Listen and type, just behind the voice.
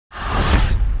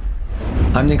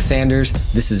I'm Nick Sanders.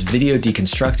 This is Video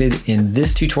Deconstructed. In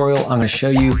this tutorial, I'm going to show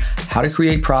you how to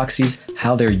create proxies,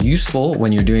 how they're useful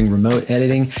when you're doing remote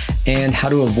editing, and how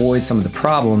to avoid some of the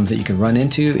problems that you can run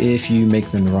into if you make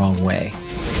them the wrong way.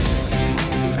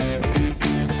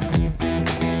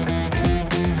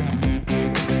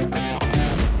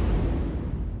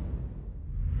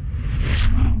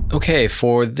 Okay,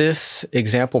 for this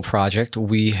example project,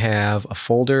 we have a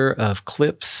folder of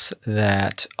clips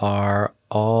that are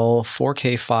all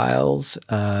 4K files.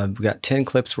 We've got 10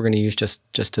 clips we're going to use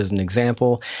just as an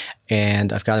example,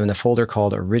 and I've got them in a folder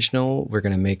called Original. We're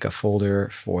going to make a folder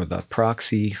for the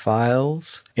proxy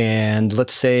files. And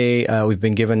let's say we've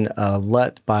been given a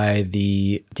LUT by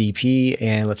the DP,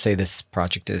 and let's say this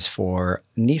project is for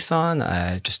Nissan.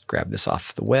 I just grabbed this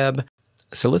off the web.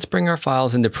 So let's bring our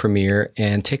files into Premiere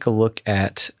and take a look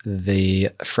at the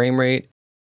frame rate,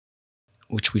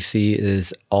 which we see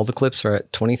is all the clips are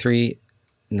at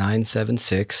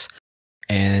 23,976.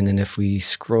 And then if we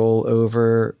scroll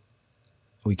over,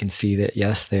 we can see that,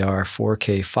 yes, they are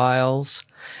 4K files.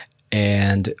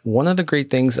 And one of the great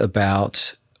things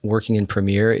about working in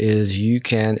Premiere is you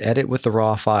can edit with the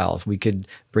raw files. We could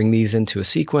bring these into a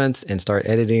sequence and start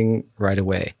editing right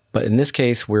away. But in this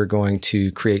case, we're going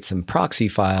to create some proxy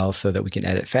files so that we can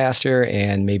edit faster.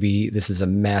 And maybe this is a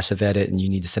massive edit and you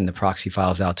need to send the proxy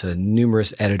files out to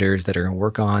numerous editors that are going to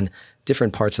work on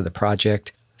different parts of the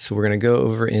project. So we're going to go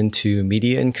over into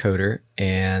Media Encoder,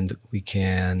 and we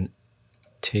can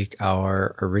take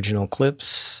our original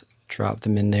clips, drop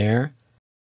them in there.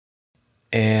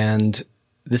 And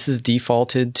this is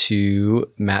defaulted to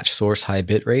match source high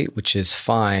bitrate, which is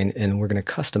fine. And we're going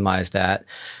to customize that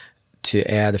to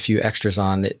add a few extras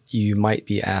on that you might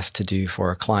be asked to do for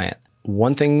a client.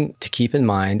 One thing to keep in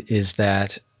mind is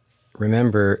that,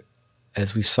 remember,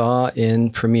 as we saw in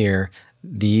Premiere,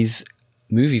 these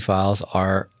movie files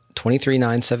are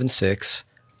 23,976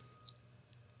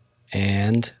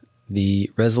 and the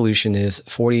resolution is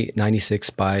 4096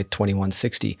 by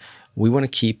 2160. We want to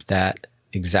keep that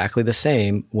exactly the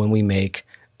same when we make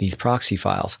these proxy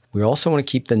files. We also want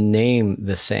to keep the name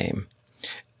the same.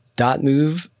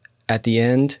 .move at the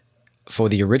end for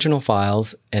the original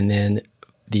files, and then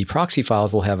the proxy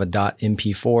files will have a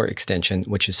 .mp4 extension,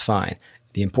 which is fine.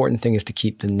 The important thing is to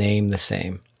keep the name the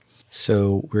same.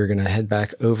 So we're going to head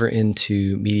back over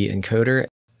into Media Encoder.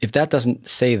 If that doesn't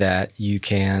say that, you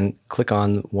can click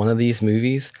on one of these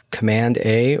movies, Command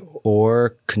A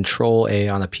or Control A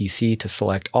on a PC to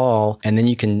select all, and then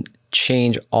you can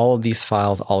change all of these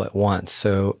files all at once.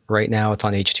 So right now it's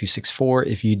on H.264.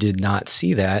 If you did not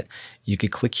see that, you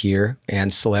could click here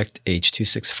and select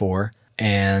H.264.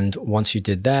 And once you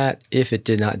did that, if it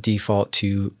did not default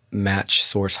to match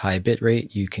source high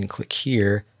bitrate, you can click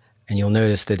here, and you'll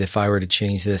notice that if I were to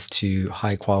change this to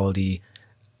high quality,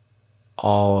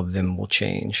 all of them will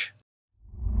change.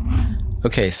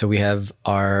 Okay, so we have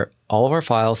all of our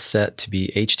files set to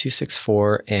be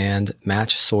H.264 and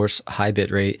match source high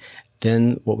bitrate.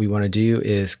 Then what we want to do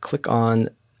is click on,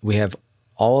 we have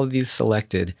all of these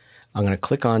selected. I'm going to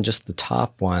click on just the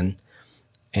top one,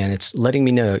 and it's letting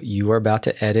me know you are about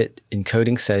to edit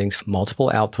encoding settings, multiple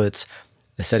outputs.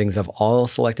 The settings of all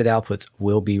selected outputs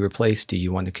will be replaced. Do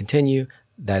you want to continue?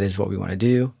 That is what we want to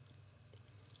do.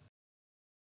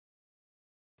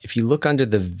 If you look under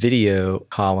the video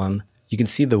column, you can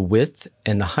see the width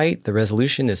and the height. The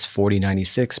resolution is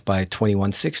 4096 by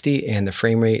 2160, and the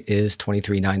frame rate is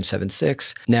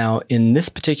 23,976. Now, in this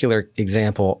particular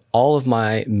example, all of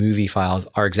my movie files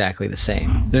are exactly the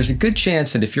same. There's a good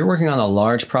chance that if you're working on a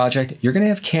large project, you're going to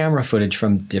have camera footage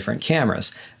from different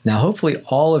cameras. Now, hopefully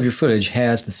all of your footage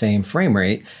has the same frame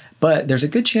rate, but there's a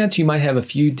good chance you might have a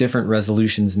few different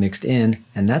resolutions mixed in,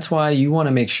 and that's why you want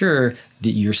to make sure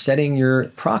that you're setting your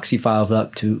proxy files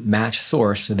up to match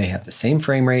source so they have the same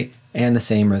frame rate and the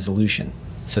same resolution,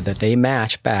 so that they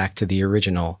match back to the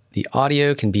original. The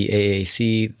audio can be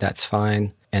AAC, that's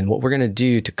fine. And what we're going to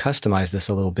do to customize this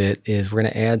a little bit is we're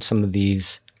going to add some of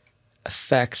these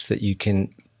effects that you can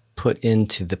put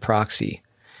into the proxy.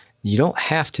 You don't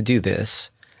have to do this,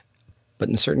 but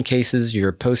in certain cases,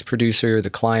 your post producer, the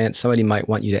client, somebody might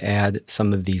want you to add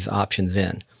some of these options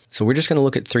in. So we're just going to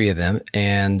look at 3 of them.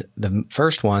 And the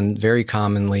first one, very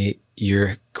commonly,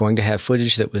 you're going to have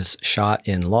footage that was shot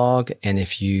in log. And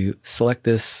if you select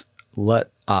this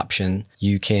LUT option,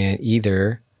 you can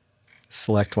either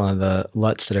select one of the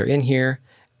LUTs that are in here.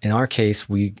 In our case,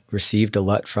 we received a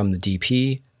LUT from the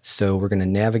DP. So we're going to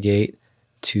navigate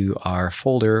to our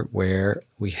folder where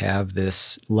we have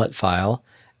this LUT file,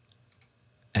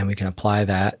 and we can apply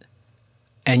that.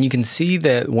 And you can see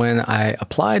that when I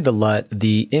applied the LUT,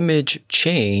 the image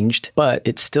changed, but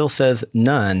it still says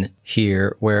none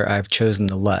here where I've chosen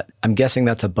the LUT. I'm guessing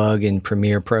that's a bug in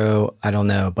Premiere Pro. I don't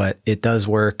know, but it does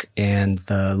work, and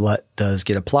the LUT does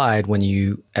get applied when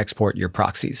you export your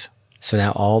proxies. So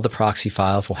now all the proxy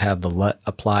files will have the LUT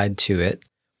applied to it.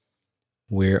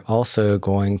 We're also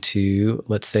going to,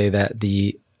 let's say that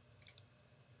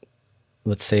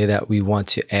we want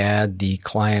to add the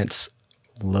client's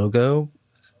logo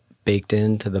baked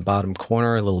into the bottom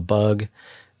corner, a little bug.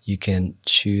 You can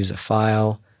choose a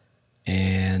file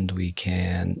and we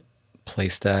can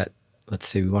place that. Let's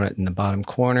say we want it in the bottom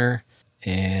corner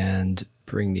and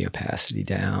bring the opacity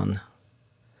down.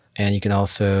 And you can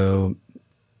also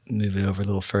move it over a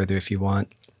little further if you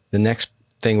want. The next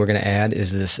thing we're going to add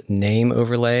is this name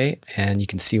overlay. And you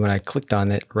can see when I clicked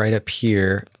on it right up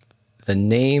here, the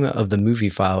name of the movie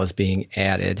file is being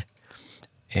added.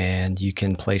 And you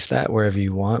can place that wherever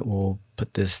you want. We'll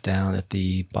put this down at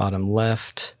the bottom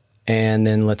left. And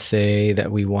then let's say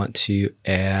that we want to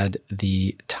add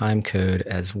the time code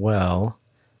as well.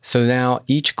 So now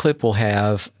each clip will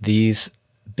have these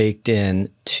baked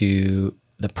in to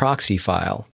the proxy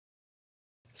file.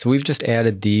 So we've just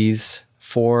added these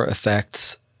 4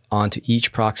 effects onto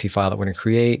each proxy file that we're going to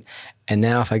create. And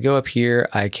now if I go up here,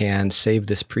 I can save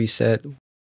this preset.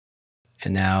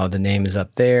 And now the name is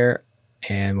up there.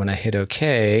 And when I hit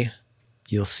OK,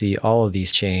 you'll see all of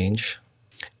these change.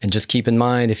 And just keep in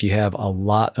mind, if you have a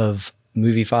lot of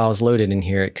movie files loaded in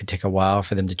here, it could take a while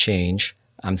for them to change.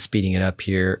 I'm speeding it up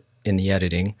here in the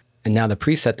editing. And now the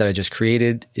preset that I just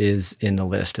created is in the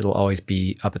list. It'll always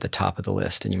be up at the top of the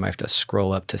list, and you might have to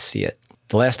scroll up to see it.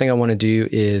 The last thing I want to do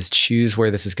is choose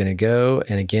where this is going to go.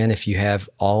 And again, if you have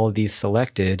all of these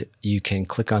selected, you can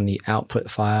click on the output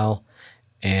file,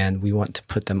 and we want to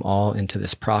put them all into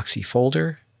this proxy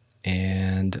folder.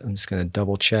 And I'm just going to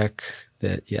double check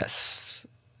that, yes,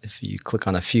 if you click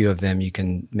on a few of them, you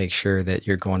can make sure that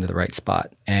you're going to the right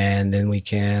spot. And then we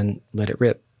can let it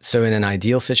rip. So in an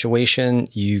ideal situation,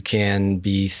 you can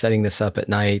be setting this up at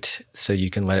night so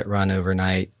you can let it run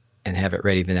overnight and have it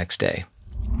ready the next day.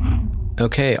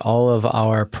 Okay, all of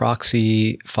our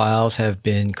proxy files have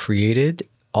been created.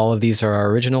 All of these are our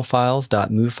original files,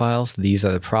 .mov files. These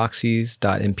are the proxies,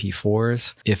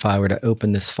 .mp4s. If I were to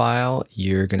open this file,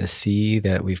 you're going to see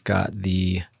that we've got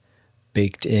the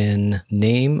baked in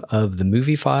name of the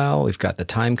movie file. We've got the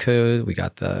time code. We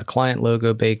got the client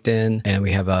logo baked in, and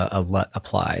we have a LUT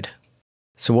applied.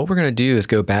 So what we're going to do is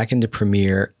go back into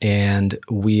Premiere, and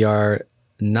we are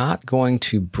not going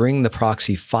to bring the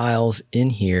proxy files in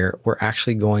here. We're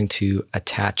actually going to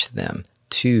attach them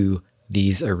to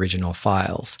these original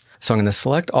files. So I'm going to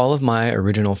select all of my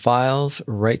original files,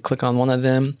 right click on one of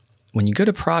them. When you go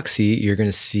to proxy, you're going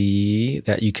to see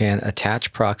that you can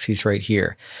attach proxies right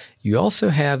here. You also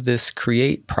have this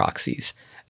create proxies,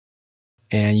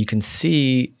 and you can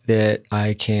see that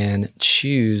I can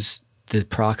choose the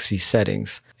proxy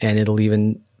settings, and it'll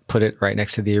even put it right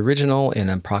next to the original in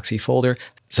a proxy folder.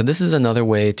 So this is another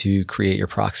way to create your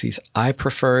proxies. I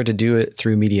prefer to do it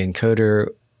through Media Encoder,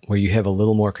 where you have a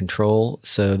little more control.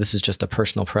 So this is just a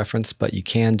personal preference, but you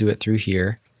can do it through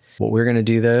here. What we're going to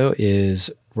do though is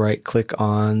right click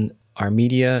on our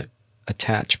media,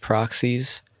 attach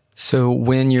proxies. So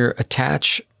when your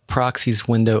attach proxies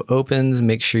window opens,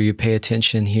 make sure you pay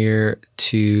attention here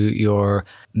to your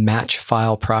match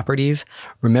file properties.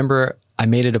 Remember, I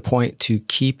made it a point to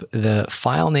keep the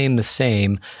file name the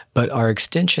same, but our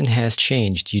extension has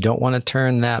changed. You don't want to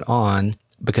turn that on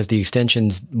because the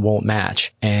extensions won't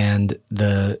match. And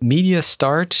the media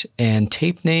start and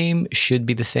tape name should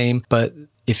be the same, but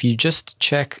if you just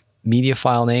check media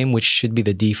file name, which should be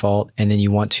the default, and then you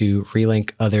want to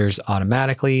relink others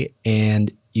automatically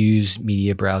and use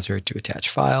media browser to attach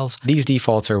files, these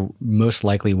defaults are most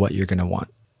likely what you're going to want.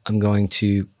 I'm going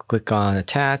to click on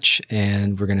attach,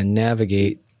 and we're going to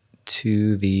navigate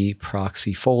to the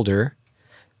proxy folder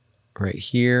right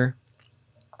here.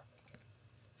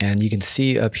 And you can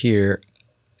see up here,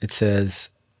 it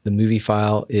says the movie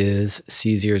file is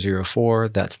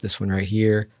C004. That's this one right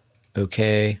here.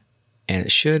 Okay. And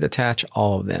it should attach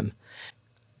all of them.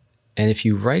 And if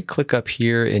you right click up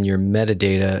here in your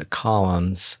metadata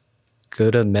columns, go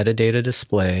to Metadata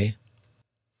Display,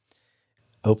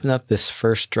 open up this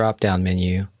first drop-down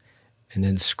menu, and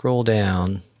then scroll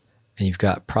down, and you've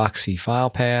got proxy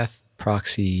file path,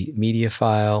 proxy media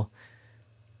file,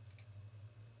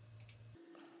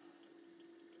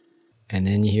 and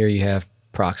then here you have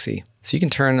proxy. So you can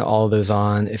turn all of those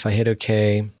on. If I hit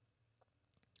OK,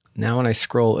 now when I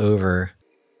scroll over,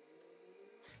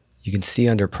 you can see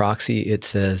under proxy, it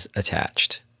says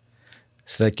attached.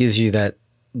 So that gives you that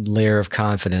layer of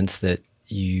confidence that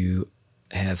you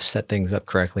have set things up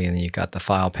correctly, and then you've got the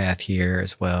file path here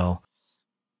as well.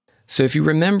 So if you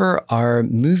remember, our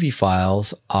movie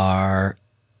files are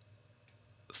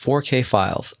 4K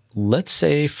files. Let's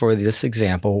say for this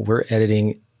example, we're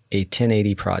editing a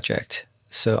 1080 project.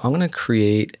 So I'm going to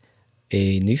create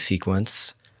a new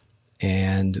sequence,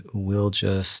 and we'll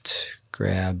just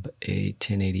grab a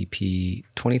 1080p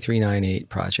 2398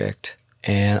 project.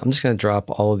 And I'm just going to drop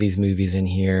all of these movies in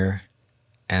here.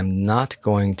 I'm not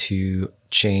going to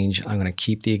change. I'm going to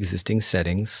keep the existing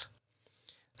settings.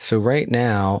 So right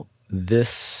now,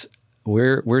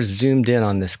 we're zoomed in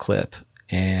on this clip,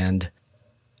 and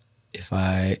if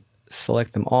I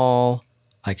select them all,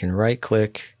 I can right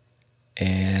click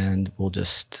and we'll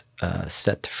just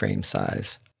set to frame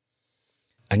size.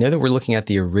 I know that we're looking at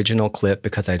the original clip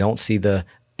because I don't see the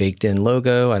baked in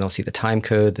logo. I don't see the time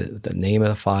code, the name of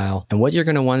the file. And what you're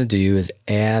going to want to do is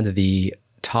add the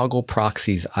toggle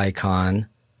proxies icon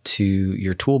to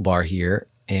your toolbar here.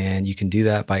 And you can do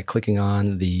that by clicking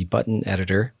on the button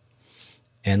editor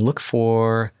and look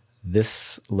for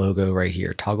this logo right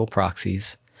here, toggle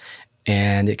proxies.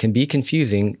 And it can be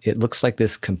confusing. It looks like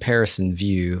this comparison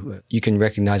view. You can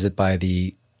recognize it by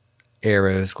the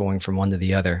arrows going from one to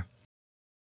the other.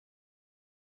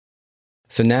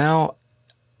 So now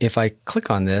if I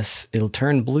click on this, it'll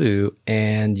turn blue,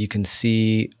 and you can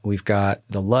see we've got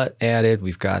the LUT added,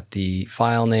 we've got the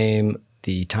file name,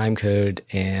 the time code,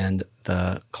 and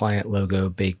the client logo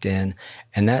baked in,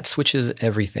 and that switches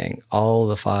everything. All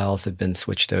the files have been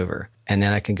switched over, and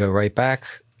then I can go right back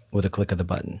with a click of the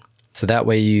button. So that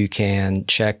way you can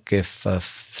check if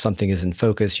something is in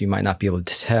focus. You might not be able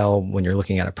to tell when you're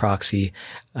looking at a proxy.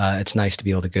 It's nice to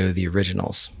be able to go to the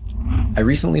originals. I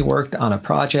recently worked on a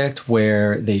project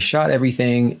where they shot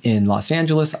everything in Los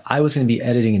Angeles. I was going to be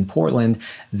editing in Portland.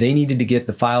 They needed to get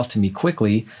the files to me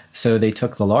quickly, so they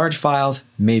took the large files,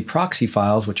 made proxy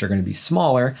files, which are going to be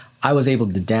smaller. I was able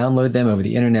to download them over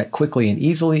the internet quickly and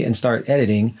easily and start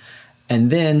editing. And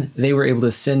then they were able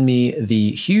to send me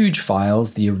the huge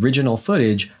files, the original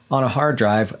footage, on a hard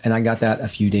drive, and I got that a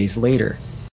few days later.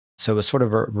 So it's sort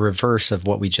of a reverse of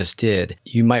what we just did.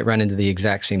 You might run into the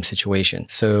exact same situation.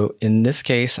 So in this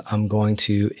case, I'm going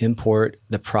to import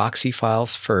the proxy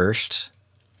files first.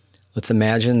 Let's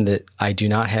imagine that I do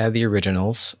not have the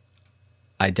originals.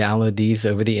 I download these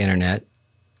over the internet,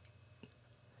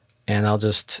 and I'll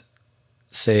just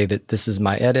say that this is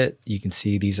my edit. You can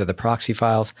see these are the proxy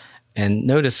files. And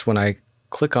notice when I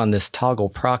click on this toggle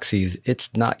proxies,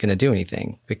 it's not going to do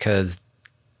anything because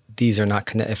these are not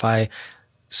connected. If I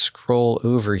scroll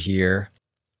over here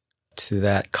to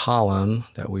that column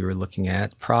that we were looking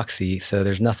at, proxy, so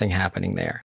there's nothing happening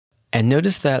there. And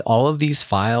notice that all of these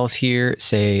files here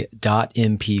say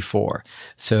 .mp4.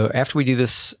 So after we do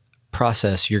this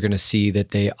process, you're going to see that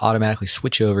they automatically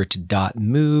switch over to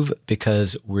 .move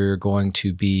because we're going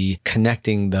to be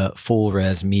connecting the full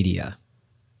res media.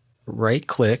 Right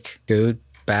click, go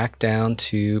back down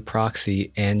to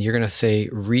proxy, and you're going to say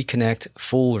reconnect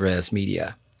full res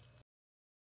media.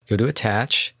 Go to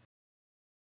attach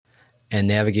and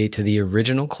navigate to the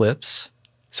original clips.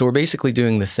 So we're basically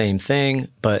doing the same thing,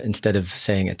 but instead of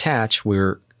saying attach,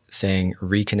 we're saying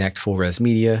reconnect full res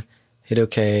media, hit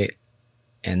OK.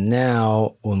 And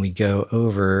now when we go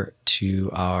over to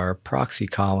our proxy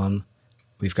column,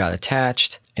 we've got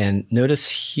attached, and notice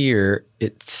here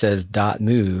it says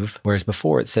 .move, whereas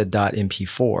before it said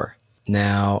 .mp4.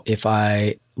 Now, if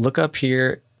I look up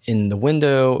here in the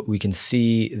window, we can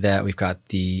see that we've got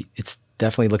it's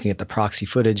definitely looking at the proxy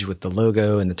footage with the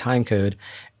logo and the time code.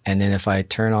 And then if I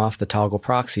turn off the toggle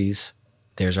proxies,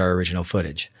 there's our original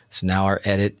footage. So now our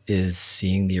edit is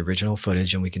seeing the original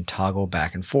footage, and we can toggle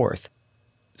back and forth.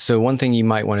 So one thing you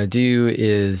might want to do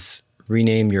is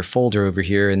rename your folder over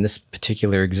here. In this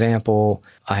particular example,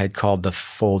 I had called the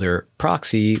folder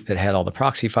proxy that had all the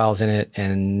proxy files in it.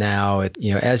 And now,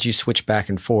 as you switch back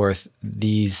and forth,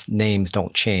 these names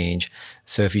don't change.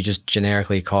 So if you just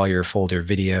generically call your folder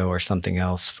video or something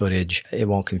else footage, it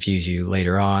won't confuse you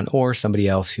later on, or somebody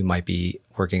else who might be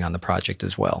working on the project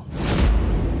as well.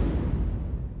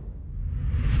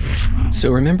 So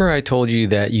remember I told you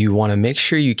that you want to make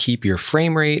sure you keep your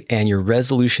frame rate and your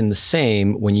resolution the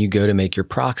same when you go to make your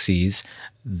proxies.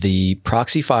 The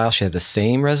proxy file should have the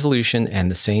same resolution and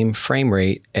the same frame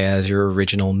rate as your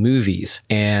original movies.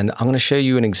 And I'm going to show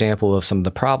you an example of some of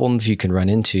the problems you can run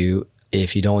into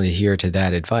if you don't adhere to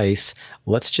that advice.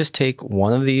 Let's just take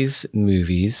one of these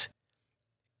movies,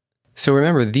 So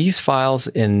remember, these files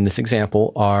in this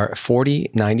example are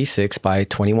 4096 by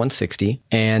 2160.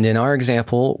 And in our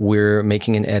example, we're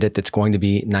making an edit that's going to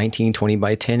be 1920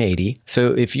 by 1080.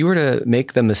 So if you were to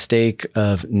make the mistake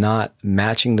of not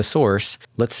matching the source,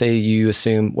 let's say you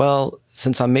assume, well,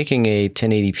 since I'm making a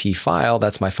 1080p file,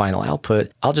 that's my final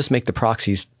output, I'll just make the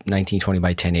proxies 1920 by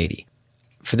 1080.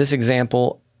 For this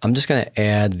example, I'm just going to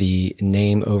add the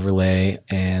name overlay,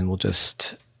 and we'll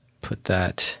just put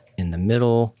that in the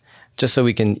middle, just so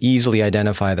we can easily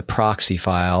identify the proxy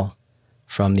file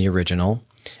from the original.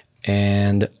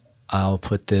 And I'll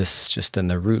put this just in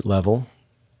the root level.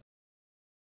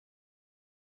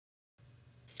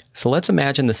 So let's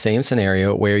imagine the same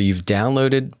scenario where you've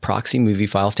downloaded proxy movie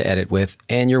files to edit with,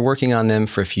 and you're working on them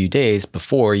for a few days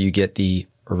before you get the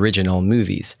original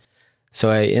movies. So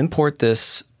I import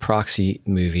this proxy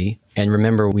movie, and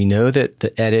remember, we know that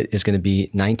the edit is going to be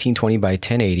 1920 by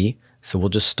 1080. So we'll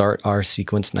just start our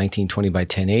sequence 1920 by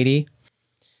 1080.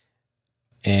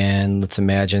 And let's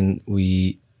imagine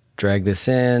we drag this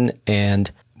in,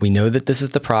 and we know that this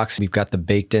is the proxy. We've got the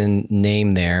baked in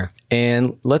name there.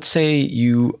 And let's say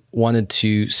you wanted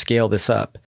to scale this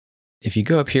up. If you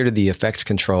go up here to the effects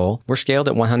control, we're scaled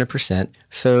at 100%.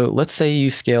 So let's say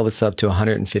you scale this up to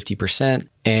 150%.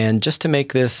 And just to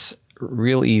make this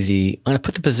real easy, I'm going to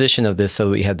put the position of this so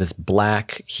that we have this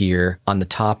black here on the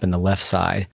top and the left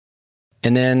side.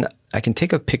 And then I can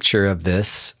take a picture of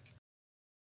this.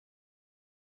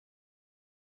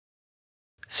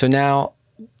 So now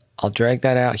I'll drag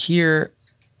that out here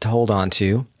to hold on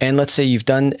to. And let's say you've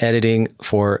done editing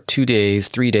for 2 days,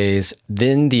 3 days,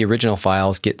 then the original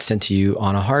files get sent to you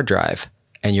on a hard drive,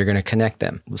 and you're going to connect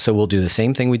them. So we'll do the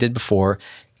same thing we did before.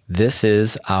 This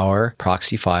is our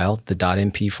proxy file, the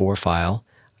 .mp4 file.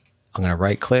 I'm going to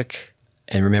right click,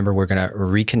 and remember, we're going to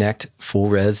reconnect full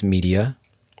res media,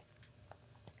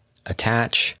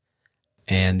 attach,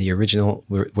 and the original,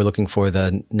 we're looking for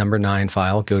the number 9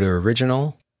 file. Go to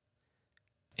original,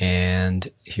 and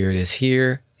here it is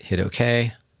here. Hit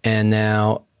OK. And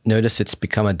now notice it's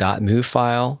become a .mov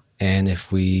file. And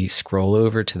if we scroll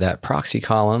over to that proxy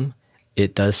column,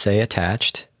 it does say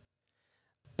attached.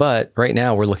 But right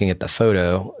now we're looking at the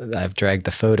photo. I've dragged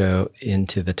the photo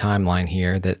into the timeline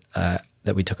here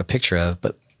that we took a picture of.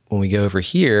 But when we go over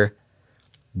here,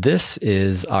 this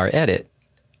is our edit.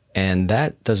 And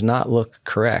that does not look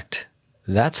correct.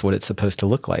 That's what it's supposed to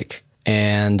look like.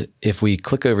 And if we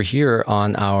click over here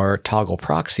on our toggle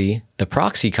proxy, the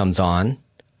proxy comes on,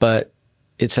 but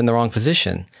it's in the wrong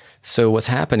position. So what's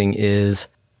happening is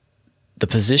the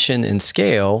position and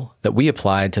scale that we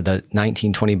applied to the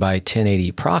 1920 by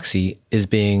 1080 proxy is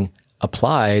being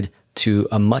applied to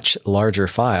a much larger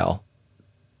file.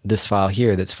 This file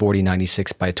here that's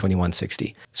 4096 by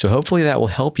 2160. So hopefully that will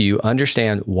help you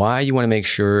understand why you want to make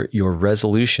sure your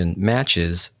resolution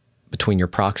matches between your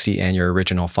proxy and your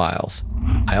original files.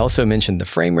 I also mentioned the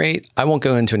frame rate. I won't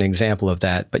go into an example of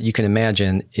that, but you can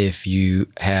imagine if you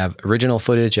have original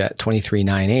footage at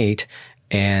 2398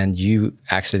 and you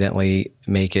accidentally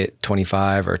make it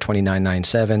 25 or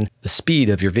 2997, the speed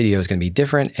of your video is going to be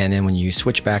different. And then when you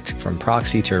switch back from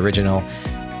proxy to original,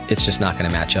 it's just not going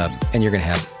to match up, and you're going to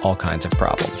have all kinds of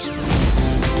problems.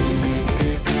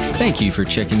 Thank you for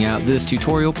checking out this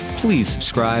tutorial. Please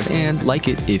subscribe and like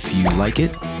it if you like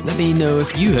it. Let me know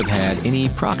if you have had any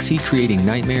proxy creating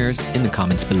nightmares in the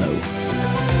comments below.